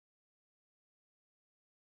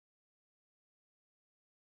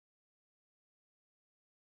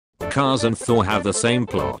Cars and Thor have the same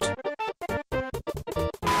plot.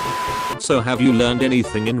 So have you learned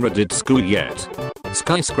anything in Reddit school yet?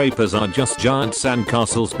 Skyscrapers are just giant sand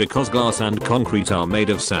castles because glass and concrete are made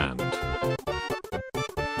of sand.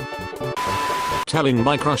 Telling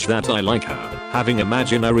my crush that I like her, having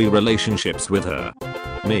imaginary relationships with her.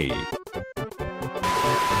 Me.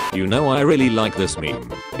 You know, I really like this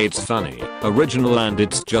meme. It's funny, original, and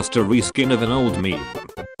it's just a reskin of an old meme.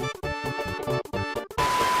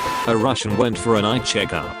 A Russian went for an eye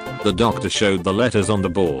checkup. The doctor showed the letters on the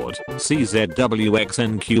board.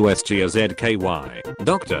 CZWXNQSGZKY.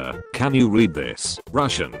 Doctor, can you read this?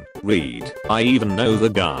 Russian. Read. I even know the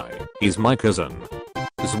guy. He's my cousin.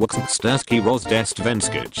 Zwkstasky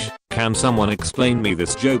Rozdestvenskich. Can someone explain me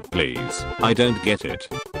this joke, please? I don't get it.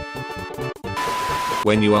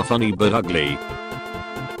 When you are funny but ugly.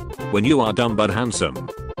 When you are dumb but handsome.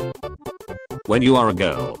 When you are a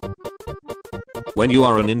girl. When you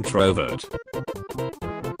are an introvert.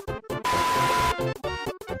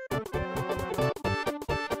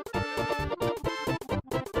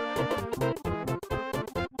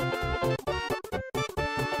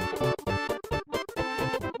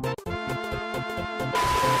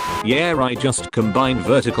 Yeah, I just combined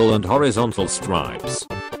vertical and horizontal stripes.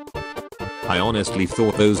 I honestly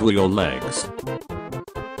thought those were your legs.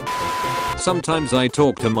 Sometimes I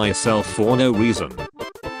talk to myself for no reason.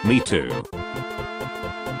 Me too.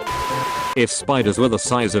 If spiders were the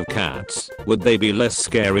size of cats, would they be less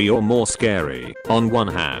scary or more scary? On one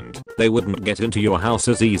hand, they wouldn't get into your house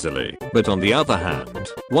as easily, but on the other hand,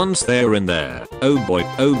 once they're in there, oh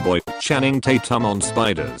boy, Channing Tatum on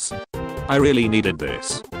spiders. I really needed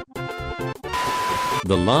this.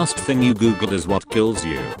 The last thing you googled is what kills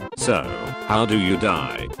you. So, how do you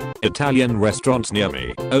die? Italian restaurants near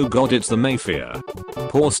me. Oh god, it's the Mayfair.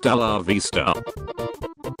 Posta la vista.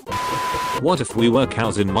 What if we were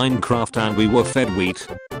cows in Minecraft and we were fed wheat?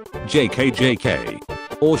 JK.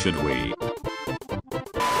 Or should we?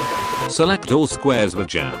 Select all squares with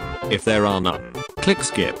jam. If there are none, click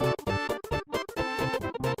skip.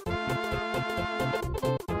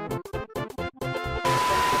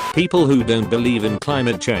 People who don't believe in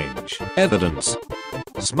climate change. Evidence.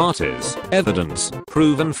 Smarties. Evidence.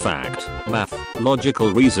 Proven fact. Math.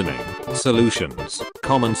 Logical reasoning. Solutions.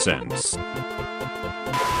 Common sense.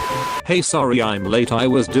 Hey, sorry I'm late, I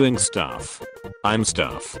was doing stuff. I'm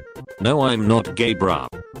stuff. No, I'm not gay, bruh.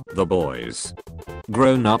 The boys.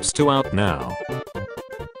 Grown-ups 2 out now.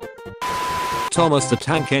 Thomas the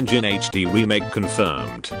Tank Engine HD remake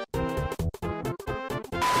confirmed.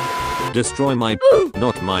 Destroy my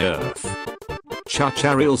not my earth.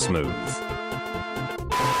 Cha-cha real smooth.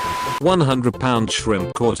 100-pound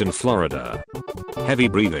shrimp caught in Florida. Heavy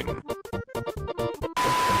breathing.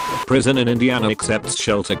 Prison in Indiana accepts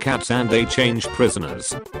shelter cats and they change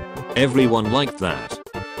prisoners. Everyone liked that.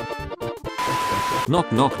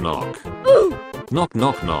 Knock knock knock. Knock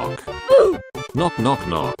knock knock. Knock knock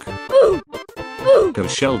knock. Go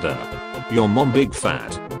shelter. Your mom big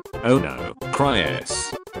fat. Oh no,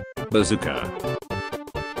 cries. Bazooka.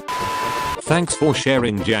 Thanks for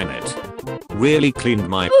sharing, Janet. Really cleaned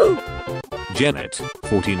my Janet,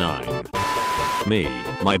 49. Me,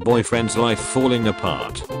 my boyfriend's life falling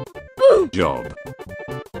apart. Job.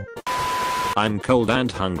 I'm cold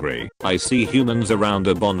and hungry. I see humans around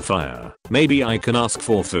a bonfire. Maybe I can ask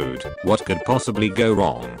for food. What could possibly go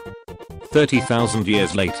wrong? 30,000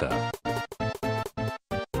 years later.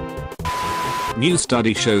 New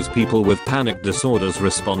study shows people with panic disorders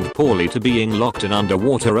respond poorly to being locked in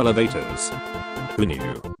underwater elevators. Who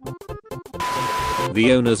knew?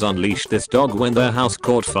 The owners unleashed this dog when their house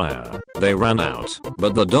caught fire. They ran out,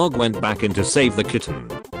 but the dog went back in to save the kitten.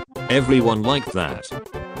 Everyone liked that.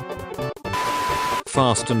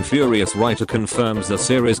 Fast and Furious writer confirms the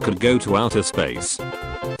series could go to outer space.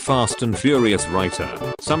 Fast and Furious writer,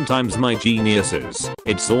 sometimes my geniuses,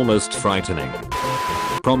 it's almost frightening.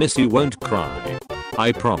 Promise you won't cry.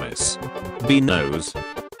 I promise. B knows.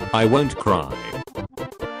 I won't cry.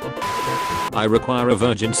 I require a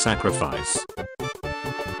virgin sacrifice.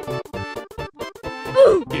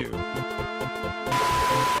 You.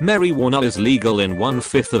 Marijuana is legal in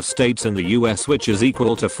 1/5 of states in the US, which is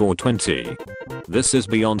equal to 420. This is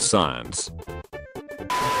beyond science.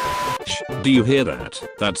 Shh, do you hear that?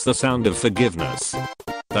 That's the sound of forgiveness.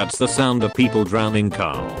 That's the sound of people drowning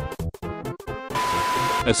Carl.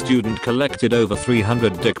 A student collected over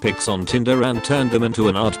 300 dick pics on Tinder and turned them into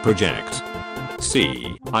an art project.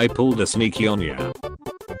 See, I pulled a sneaky on ya.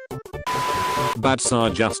 Bats are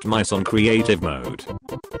just mice on creative mode.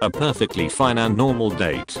 A perfectly fine and normal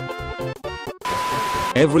date.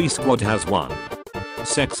 Every squad has one.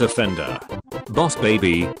 Sex offender. Boss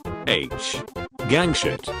baby. H. Gang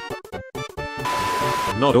shit.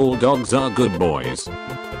 Not all dogs are good boys.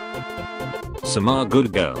 Some are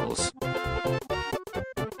good girls.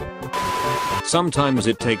 Sometimes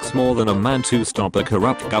it takes more than a man to stop a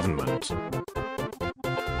corrupt government.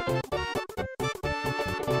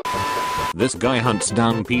 This guy hunts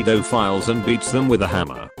down pedophiles and beats them with a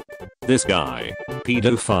hammer. This guy.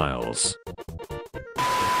 Pedophiles.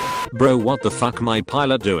 Bro, what the fuck my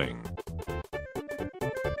pilot doing?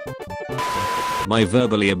 My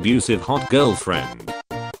verbally abusive hot girlfriend.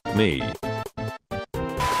 Me.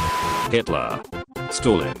 Hitler.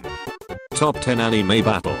 Stalin. Top 10 anime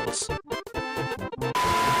battles.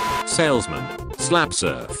 Salesman. Slap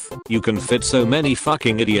surf. You can fit so many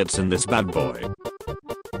fucking idiots in this bad boy.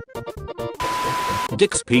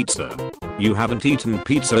 Dick's Pizza. You haven't eaten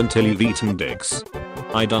pizza until you've eaten dicks.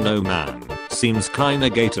 I dunno man. Seems kinda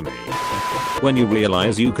gay to me. When you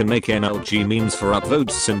realize you can make NLG memes for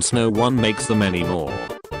upvotes since no one makes them anymore.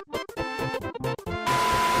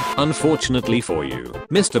 Unfortunately for you,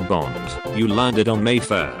 Mr. Bond, you landed on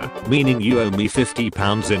Mayfair, meaning you owe me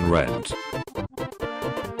 £50 in rent.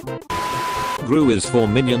 Gru is 4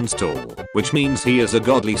 minions tall, which means he is a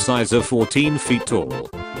godly size of 14 feet tall.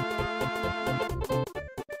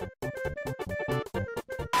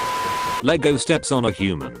 Lego steps on a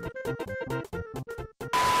human.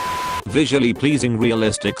 Visually pleasing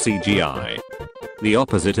realistic CGI. The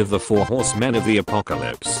opposite of the 4 horsemen of the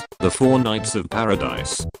apocalypse, the 4 knights of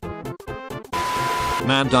paradise.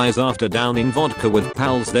 Man dies after downing vodka with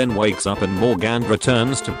pals, then wakes up and Morgan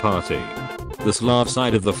returns to party. The Slav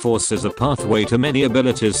side of the force is a pathway to many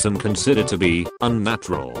abilities some consider to be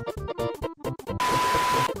unnatural.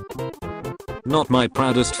 Not my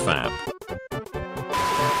proudest fap.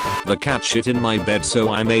 The cat shit in my bed, so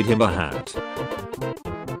I made him a hat.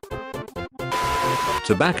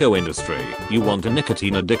 Tobacco industry, you want a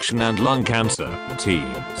nicotine addiction and lung cancer,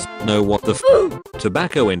 teens. Know what the f?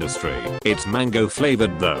 Tobacco industry, it's mango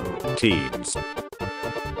flavored though, teens.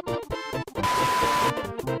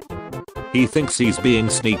 He thinks he's being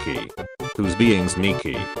sneaky. Who's being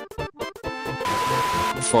sneaky?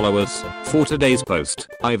 Followers, for today's post,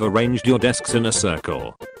 I've arranged your desks in a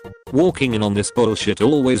circle. Walking in on this bullshit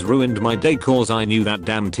always ruined my day cause I knew that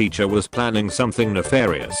damn teacher was planning something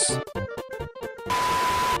nefarious.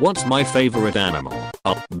 What's my favorite animal?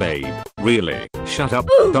 Oh, babe, really? Shut up,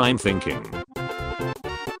 I'm thinking.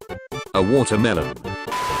 A watermelon.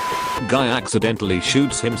 Guy accidentally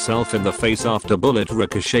shoots himself in the face after bullet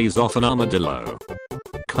ricochets off an armadillo.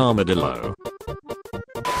 Carmadillo.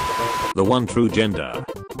 The one true gender.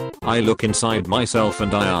 I look inside myself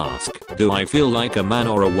and I ask, do I feel like a man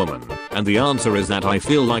or a woman? And the answer is that I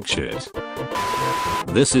feel like shit.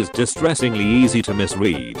 This is distressingly easy to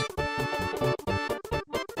misread.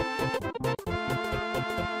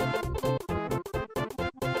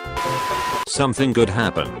 Something good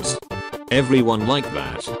happens. Everyone like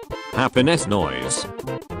that. Happiness noise.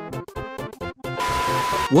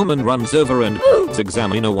 Woman runs over and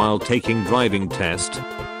examiner while taking driving test.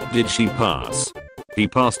 Did she pass? He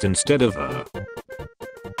passed instead of her.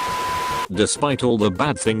 Despite all the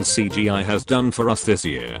bad things CGI has done for us this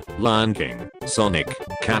year, Lion King, Sonic,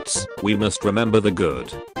 Cats, we must remember the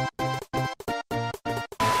good.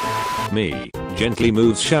 Me, gently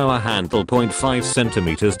moves shower handle 0.5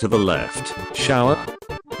 centimeters to the left. Shower?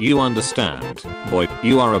 You understand, boy,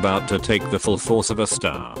 you are about to take the full force of a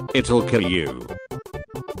star. It'll kill you.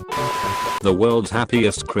 The world's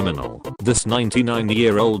happiest criminal, this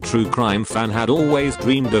 99-year-old true crime fan had always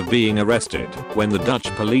dreamed of being arrested. When the Dutch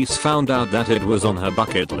police found out that it was on her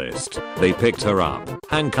bucket list, they picked her up,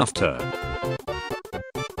 handcuffed her,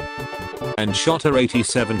 and shot her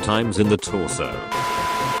 87 times in the torso.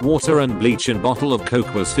 Water and bleach and bottle of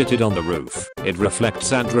Coke was fitted on the roof. It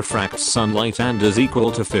reflects and refracts sunlight and is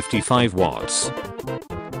equal to 55 watts.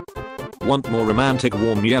 Want more romantic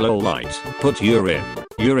warm yellow light? Put urine.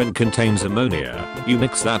 Urine contains ammonia. You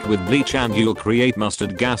mix that with bleach and you'll create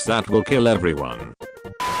mustard gas that will kill everyone.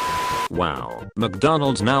 Wow.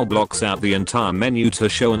 McDonald's now blocks out the entire menu to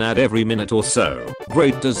show an ad every minute or so.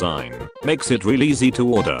 Great design. Makes it real easy to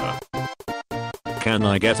order. Can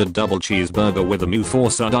I get a double cheeseburger with a mu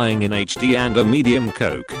forsa dying in HD and a medium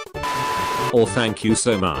Coke? Or thank you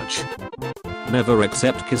so much. Never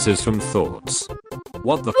accept kisses from thoughts.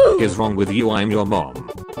 What the f is wrong with you? I'm your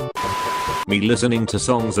mom. Me listening to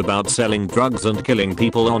songs about selling drugs and killing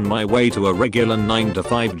people on my way to a regular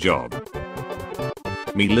 9-to-5 job.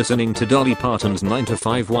 Me listening to Dolly Parton's 9 to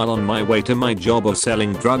 5 while on my way to my job of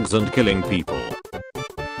selling drugs and killing people.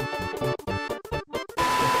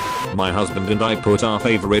 My husband and I put our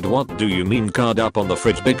favorite "what do you mean" card up on the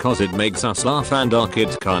fridge because it makes us laugh and our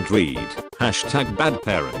kids can't read. Hashtag bad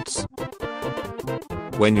parents.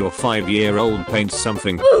 When your 5-year-old paints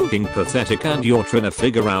something f***ing pathetic and you're trying to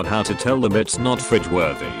figure out how to tell them it's not fridge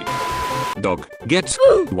worthy. Dog gets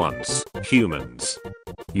once. Humans.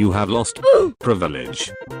 You have lost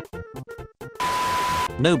privilege.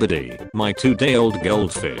 Nobody. My 2-day-old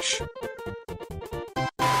goldfish.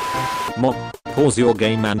 Mop. Pause your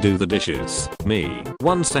game and do the dishes. Me.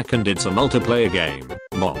 1 second, it's a multiplayer game.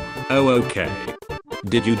 Mom. Oh okay.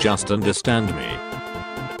 Did you just understand me?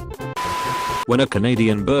 When a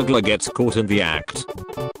Canadian burglar gets caught in the act.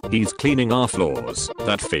 He's cleaning our floors,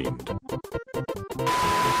 that fiend.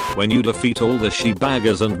 When you defeat all the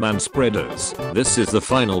shebaggers and manspreaders, this is the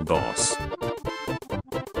final boss.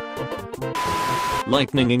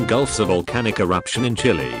 Lightning engulfs a volcanic eruption in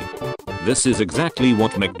Chile. This is exactly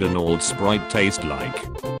what McDonald's Sprite tastes like.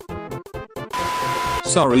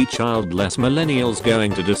 Sorry childless millennials,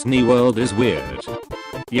 going to Disney World is weird.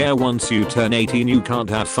 Yeah, once you turn 18 you can't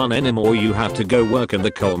have fun anymore, you have to go work in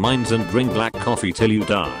the coal mines and drink black coffee till you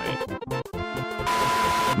die.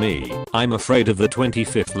 Me, I'm afraid of the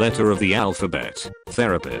 25th letter of the alphabet.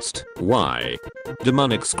 Therapist. Why?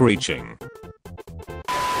 Demonic screeching.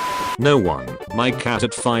 No one. My cat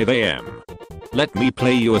at 5 AM. Let me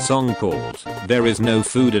play you a song called "There Is No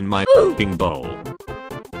Food in My F***ing Bowl."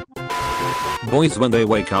 Boys when they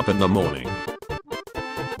wake up in the morning.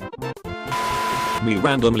 Me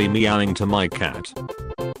randomly meowing to my cat.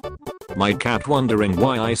 My cat wondering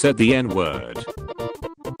why I said the N-word.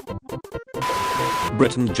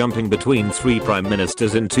 Britain jumping between 3 prime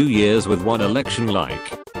ministers in 2 years with 1 election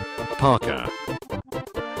like. Parker.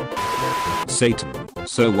 Satan.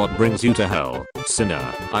 So what brings you to hell,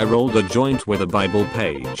 sinner? I rolled a joint with a Bible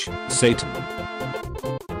page. Satan.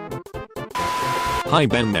 Hi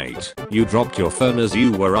Ben mate, you dropped your phone as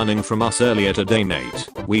you were running from us earlier today mate.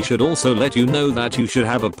 We should also let you know that you should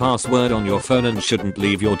have a password on your phone and shouldn't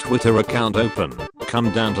leave your Twitter account open.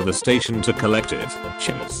 Come down to the station to collect it.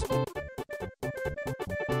 Cheers.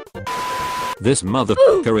 This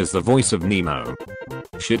motherfucker is the voice of Nemo.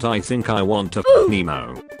 Shit, I think I want to f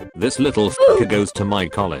Nemo. This little fucker goes to my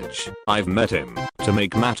college. I've met him. To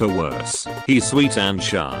make matter worse, he's sweet and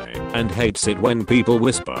shy, and hates it when people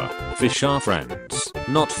whisper, "Fish are friends,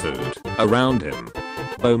 not food," around him.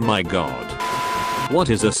 Oh my god.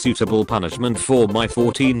 What is a suitable punishment for my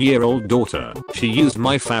 14-year-old daughter? She used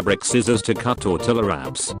my fabric scissors to cut tortilla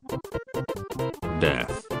wraps.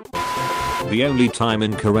 Death. The only time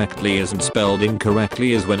incorrectly isn't spelled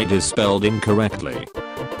incorrectly is when it is spelled incorrectly.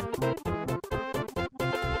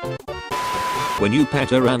 When you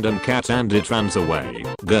pet a random cat and it runs away.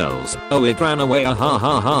 Girls, oh it ran away, ah ha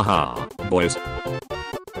ha ha ha. Boys.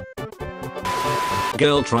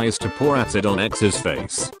 Girl tries to pour acid on ex's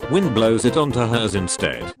face. Wind blows it onto hers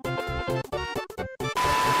instead.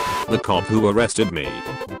 The cop who arrested me.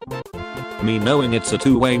 Me knowing it's a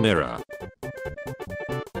two-way mirror.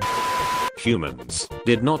 Humans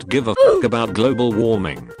did not give a fuck about global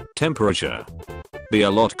warming. Temperature. Be a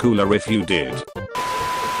lot cooler if you did.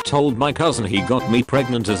 Told my cousin he got me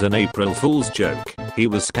pregnant as an April Fool's joke. He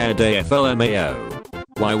was scared AFLMAO.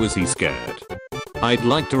 Why was he scared? I'd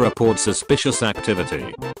like to report suspicious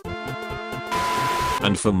activity.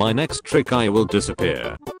 And for my next trick I will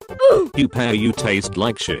disappear. You pair, you taste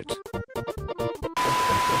like shit.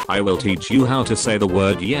 I will teach you how to say the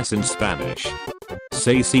word yes in Spanish.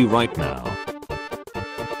 Say sí right now.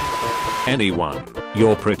 Anyone,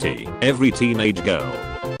 you're pretty. Every teenage girl.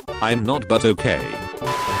 I'm not, but okay.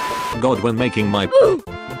 God, when making my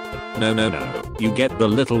no, you get the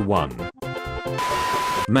little one.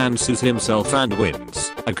 Man sues himself and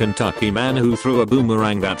wins. A Kentucky man who threw a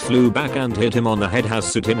boomerang that flew back and hit him on the head has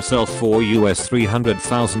sued himself for US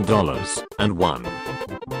 $300,000 and won.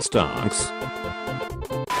 Starks.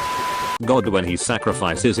 God, when he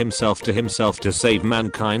sacrifices himself to save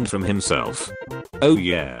mankind from himself. Oh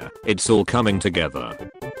yeah, it's all coming together.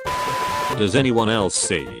 Does anyone else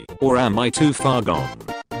see, or am I too far gone?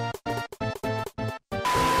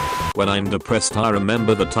 When I'm depressed I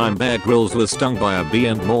remember the time Bear Grylls was stung by a bee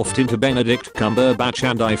and morphed into Benedict Cumberbatch,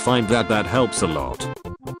 and I find that helps a lot.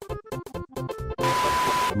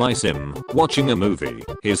 My sim, watching a movie,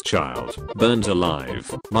 his child, burned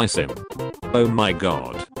alive. My sim. Oh my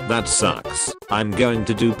god, that sucks. I'm going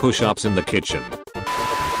to do push-ups in the kitchen.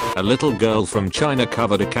 A little girl from China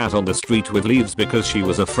covered a cat on the street with leaves because she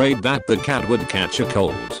was afraid that the cat would catch a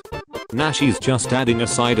cold. Now she's just adding a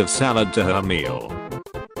side of salad to her meal.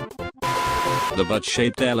 The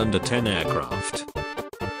butt-shaped L-10 aircraft.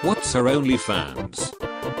 What's her OnlyFans?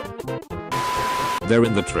 They're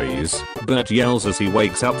in the trees, Bert yells as he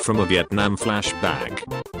wakes up from a Vietnam flashback.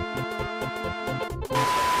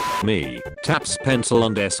 Me, taps pencil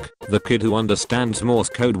on desk, the kid who understands Morse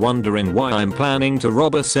code wondering why I'm planning to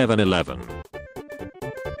rob a 7-Eleven.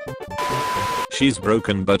 She's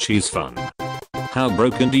broken but she's fun. How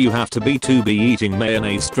broken do you have to be eating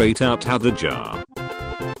mayonnaise straight out the jar?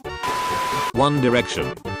 One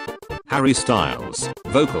Direction. Harry Styles,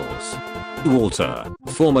 vocals. Walter,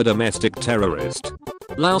 former domestic terrorist.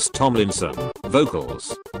 Lars Tomlinson,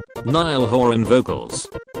 vocals. Niall Horan, vocals.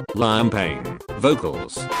 Liam Payne,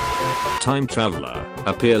 vocals. Time traveler,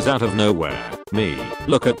 appears out of nowhere. Me,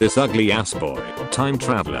 look at this ugly ass boy. Time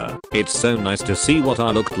traveler, it's so nice to see what I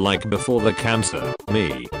looked like before the cancer.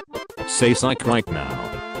 Me, say psych right now.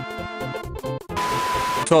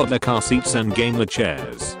 Toddler car seats and gamer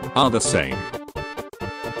chairs are the same.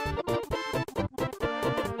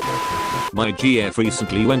 My GF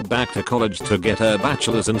recently went back to college to get her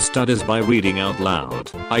bachelor's in studies by reading out loud.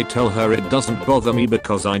 I tell her it doesn't bother me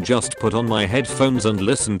because I just put on my headphones and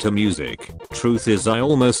listen to music. Truth is I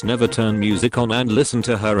almost never turn music on and listen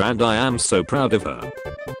to her, and I am so proud of her.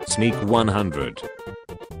 Sneak 100.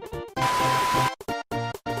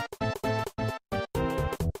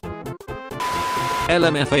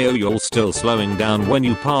 LMFAO, you're still slowing down when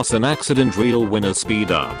you pass an accident. Real winners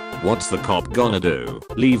speed up. What's the cop gonna do?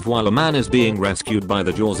 Leave while a man is being rescued by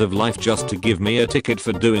the jaws of life just to give me a ticket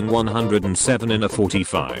for doing 107 in a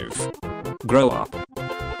 45. Grow up.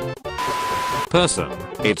 Person,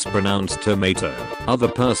 it's pronounced tomato. Other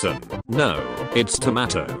person, no, it's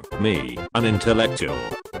tomato. Me, an intellectual.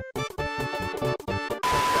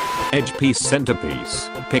 Edge piece, centerpiece,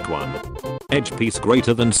 pick one. Edge piece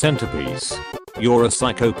greater than centerpiece. You're a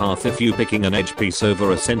psychopath if you picking an edge piece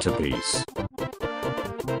over a centerpiece.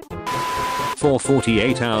 For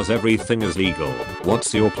 48 hours everything is legal.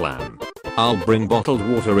 What's your plan? I'll bring bottled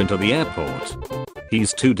water into the airport.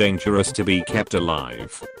 He's too dangerous to be kept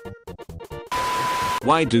alive.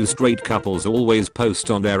 Why do straight couples always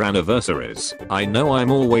post on their anniversaries? I know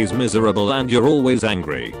I'm always miserable and you're always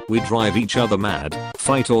angry. We drive each other mad,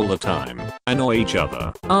 fight all the time, annoy each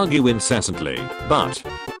other, argue incessantly, but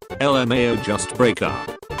LMAO, just break up.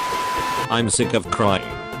 I'm sick of crying,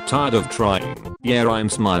 tired of trying, yeah I'm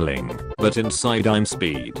smiling, but inside I'm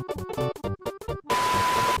speed.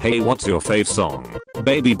 Hey, what's your fave song?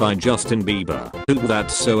 Baby by Justin Bieber. Ooh,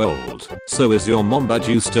 that's so old. So is your mom, but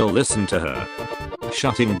you still listen to her.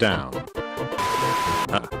 Shutting down.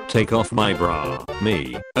 Take off my bra.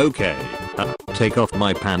 Me. Okay. Take off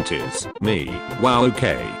my panties. Me. Wow,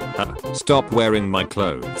 okay. Stop wearing my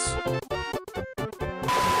clothes.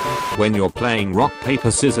 When you're playing rock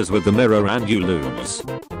paper scissors with the mirror and you lose.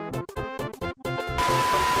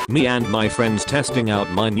 Me and my friends testing out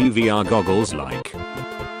my new VR goggles like.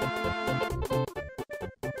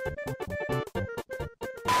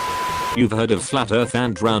 You've heard of flat earth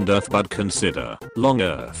and round earth, but consider long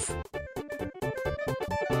earth.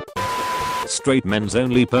 Straight men's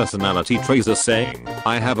only personality traits are saying,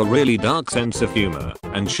 I have a really dark sense of humor,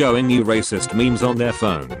 and showing you racist memes on their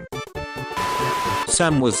phone.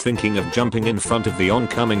 Sam was thinking of jumping in front of the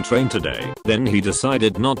oncoming train today, then he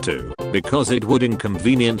decided not to, because it would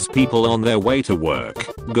inconvenience people on their way to work.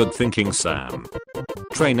 Good thinking, Sam.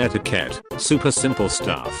 Train etiquette, super simple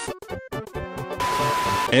stuff.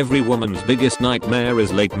 Every woman's biggest nightmare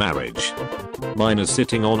is late marriage. Mine is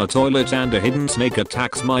sitting on a toilet and a hidden snake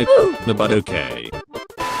attacks my but okay.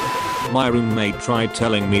 My roommate tried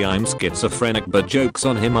telling me I'm schizophrenic, but joke's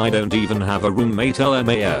on him, I don't even have a roommate.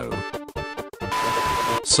 LMAO.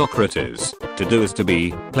 Socrates. To do is to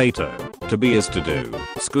be. Plato. To be is to do.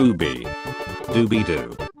 Scooby. Dooby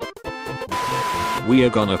doo. We are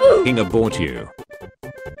gonna f***ing abort you.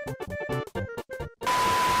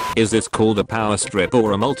 Is this called a power strip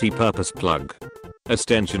or a multi-purpose plug?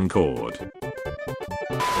 Extension cord.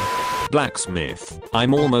 Blacksmith.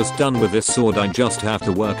 I'm almost done with this sword, I just have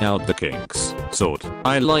to work out the kinks. Sword.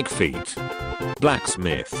 I like feet.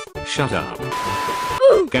 Blacksmith. Shut up.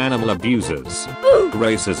 Animal abusers.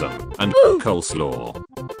 Racism. And coleslaw.